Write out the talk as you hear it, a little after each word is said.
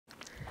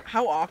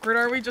How awkward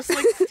are we? Just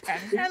like 10.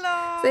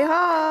 Hello. Say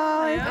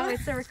hi. Yeah. Oh,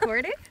 it's a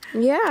recording?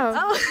 Yeah.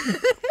 Oh.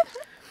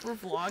 We're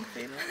vlog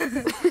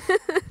famous.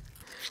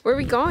 Where are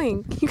we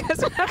going? You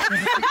guys are You have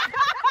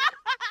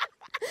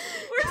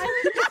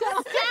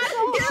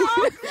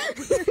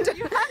to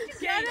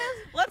get us.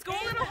 Let's go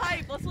a little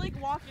hype. Let's like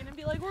walk in and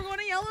be like, we're going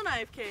to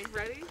Yellowknife. Okay,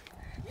 ready? Yellowknife!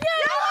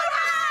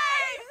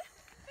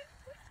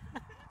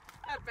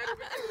 That better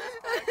be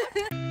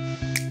the best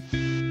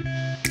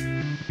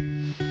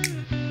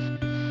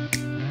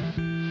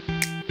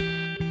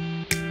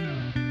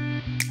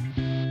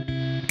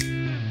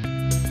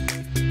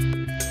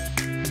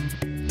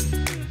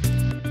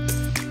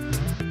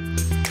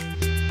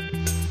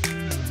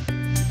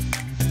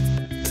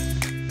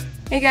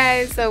Hey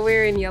guys, so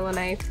we're in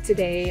Yellowknife.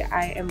 Today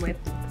I am with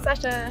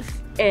Sasha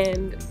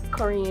and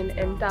Corinne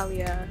and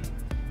Dahlia,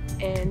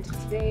 and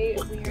today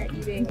we are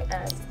eating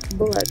at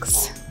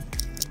Bullock's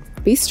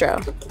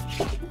Bistro.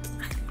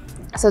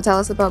 So tell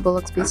us about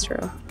Bullock's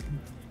Bistro.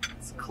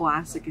 It's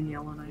classic in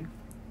Yellowknife.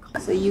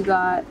 So you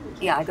got...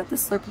 Yeah, I got the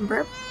slurp and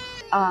burp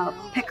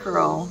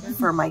pickerel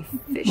for my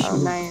fish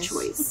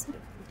choice.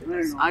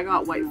 I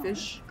got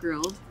whitefish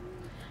grilled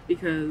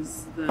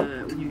because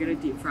when you get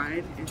it deep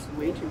fried, it's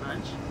way too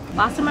much.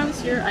 Last time I was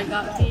here, I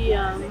got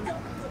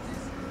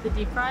the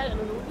deep fried and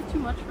it was a little bit too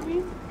much for me,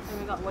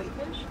 and I got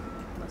whitefish.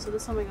 So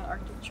this time I got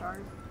Arctic char,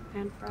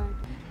 pan fried.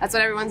 That's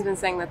what everyone's been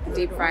saying, that the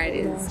deep fried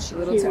is a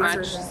little too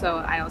much, so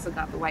I also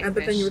got the whitefish.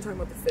 But then you were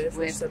talking about the fish.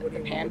 With said, what the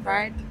do you pan want?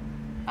 fried.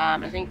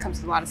 I think it comes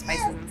with a lot of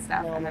spices and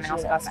stuff, and then I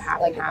also got the half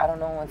like, and half I don't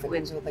know if it with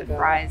comes with the like a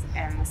fries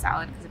and the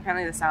salad, because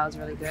apparently the salad's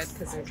really good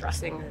because their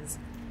dressing is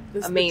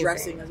amazing. The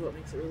dressing is what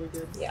makes it really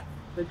good. Yeah.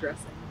 The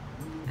dressing.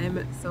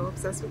 I'm so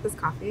obsessed with this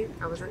coffee.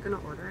 I wasn't gonna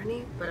order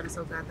any, but I'm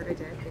so glad that I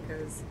did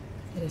because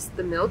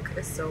the milk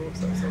is so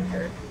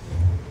good.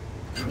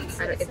 It's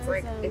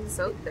like it's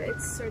so thick.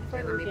 It's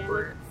certified Let me organic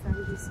pour it. from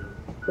BC.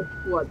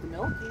 What, the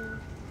milk?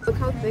 Look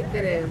how thick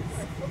it is.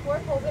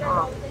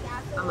 Oh,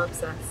 I'm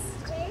obsessed.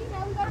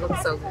 It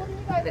looks so good.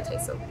 And it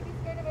tastes so good.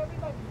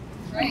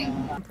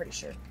 I'm pretty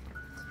sure.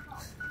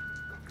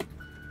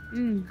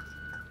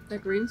 The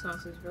green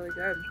sauce is really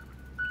good.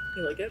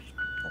 You like it?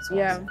 That's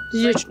Yeah.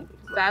 awesome.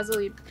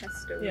 Basil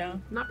pesto. Yeah.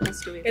 Not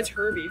pesto. It's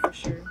herby for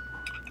sure.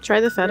 Try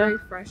the very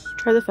feta. fresh.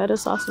 Try the feta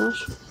sauce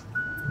mash.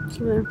 It's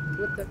over there.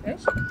 With the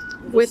fish?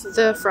 With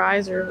the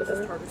fries or With this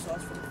whatever. tartar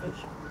sauce for the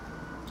fish.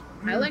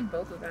 I like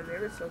both of them. They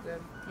were so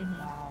good.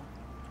 Wow.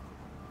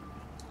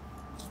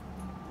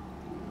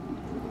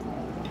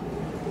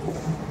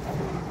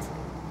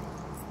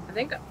 I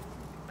think, I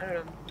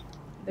don't know.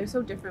 They're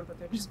so different, but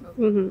they're just both.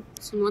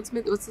 So what's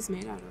this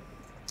made out of?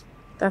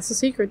 That's the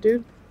secret,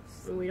 dude.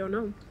 We don't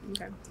know.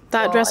 Okay.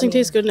 That Well, dressing I mean-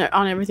 tastes good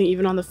on everything,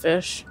 even on the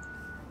fish.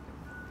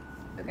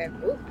 Okay.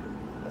 Ooh.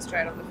 Let's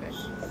try it on the fish.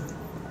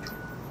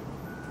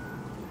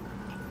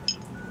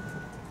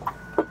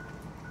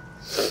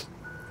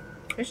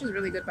 Fish is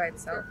really good by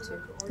itself too.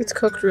 It's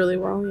cooked really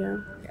well, yeah.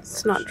 Yes,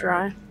 It's not for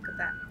dry. Look at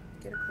that.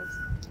 Get it close.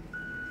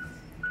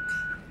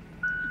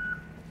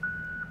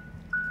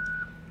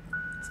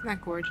 Isn't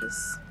that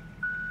gorgeous?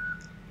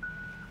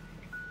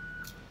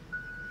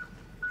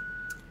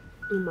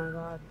 Oh my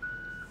god.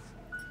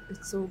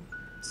 It's so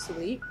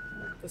sweet.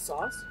 The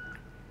sauce?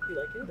 You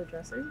like it? The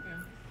dressing? Yeah.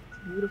 It's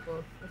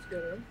beautiful. That's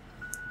good, right?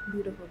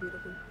 Beautiful,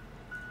 beautiful.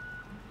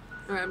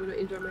 Alright, I'm gonna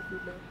enjoy my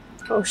food now.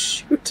 Oh,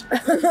 shoot.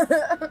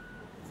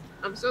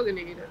 I'm still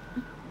gonna eat it.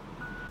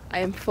 I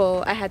am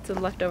full. I had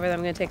some leftover that I'm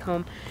gonna take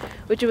home,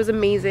 which was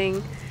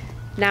amazing.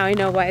 Now I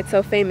know why it's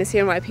so famous here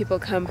and why people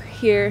come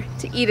here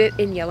to eat it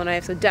in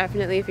Yellowknife. So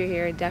definitely, if you're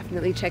here,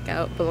 definitely check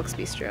out Bullock's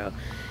Bistro.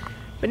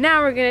 But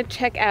now we're gonna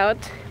check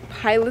out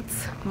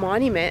Pilot's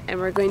Monument, and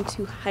we're going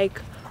to hike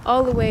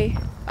all the way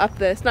up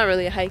this. It's not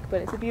really a hike,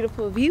 but it's a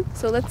beautiful view.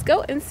 So let's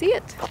go and see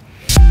it.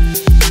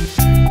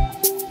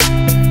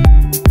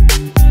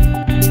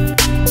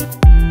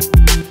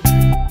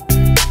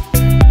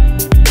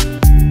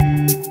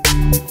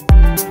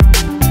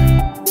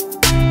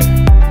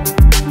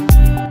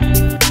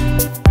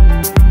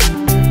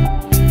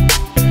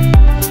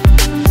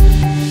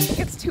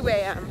 It's 2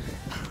 a.m.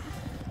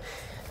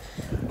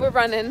 We're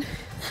running.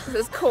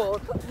 This is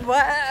cold.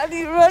 What are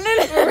you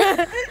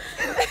running?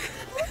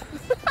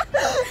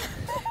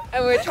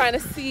 And we're trying to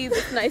see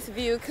this nice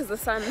view because the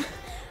sun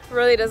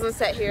really doesn't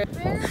set here.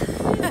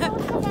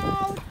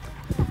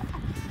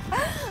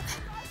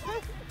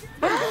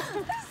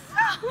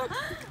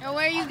 And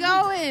where are you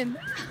going?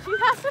 She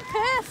has to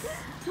piss.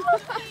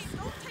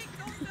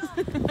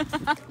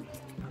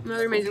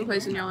 Another amazing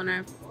place in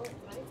Yellowknife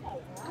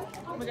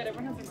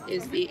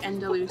is the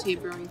NWT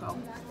Brewing Co.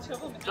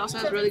 It also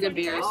has really good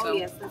beers. So.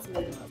 Yes, that's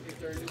me.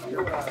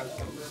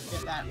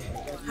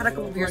 Had a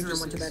couple beers and then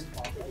went to bed.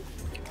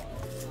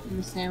 And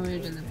the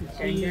sandwich and the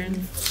poutine.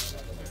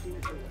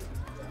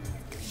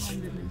 Oh my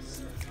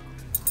goodness.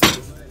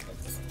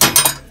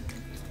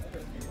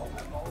 Oh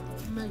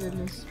my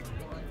goodness.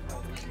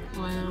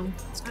 Wow.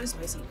 It's kind of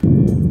spicy.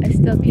 I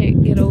still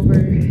can't get over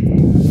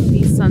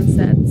these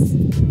sunsets.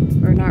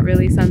 Or not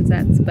really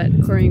sunsets, but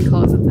Corinne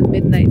calls it the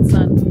midnight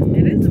sun.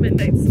 It is a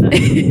midnight sun.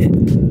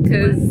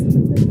 because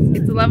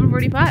it's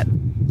 11:45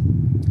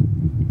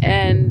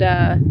 and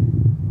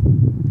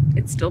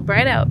it's still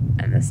bright out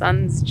and the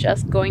sun's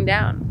just going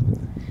down.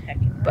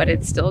 But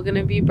it's still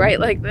gonna be bright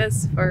like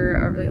this for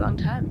a really long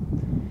time.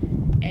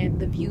 And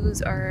the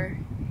views are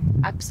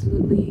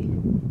absolutely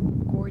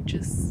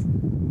gorgeous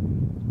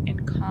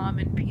and calm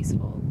and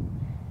peaceful.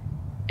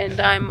 And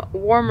I'm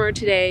warmer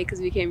today because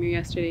we came here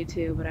yesterday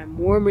too, but I'm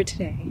warmer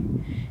today.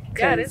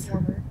 Yeah, it is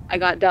warmer. I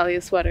got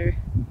Dahlia's sweater,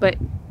 but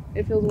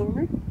it feels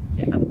warmer.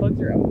 Yeah, the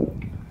bugs are out.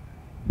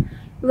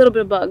 A little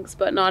bit of bugs,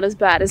 but not as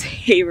bad as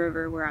Hay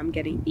River where I'm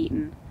getting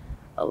eaten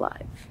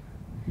alive.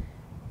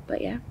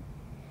 But yeah,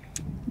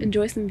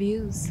 enjoy some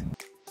views.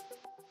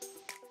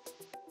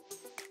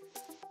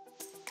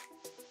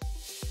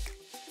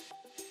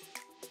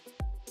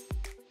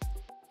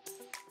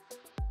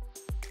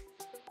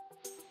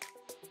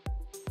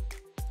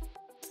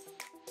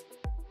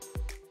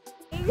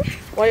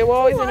 Why are you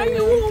always Why are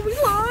you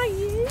always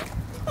lying?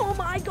 Oh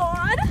my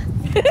god.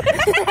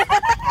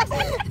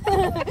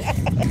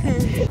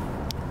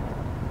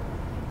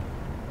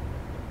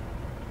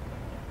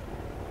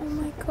 Oh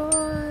my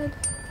god.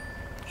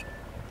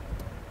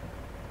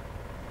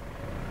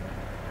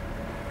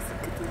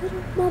 Look at the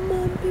little mama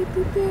and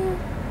baby bear.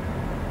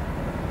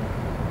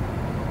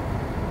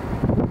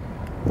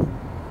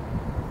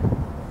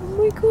 Oh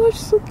my gosh,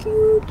 so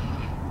cute.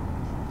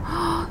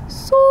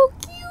 So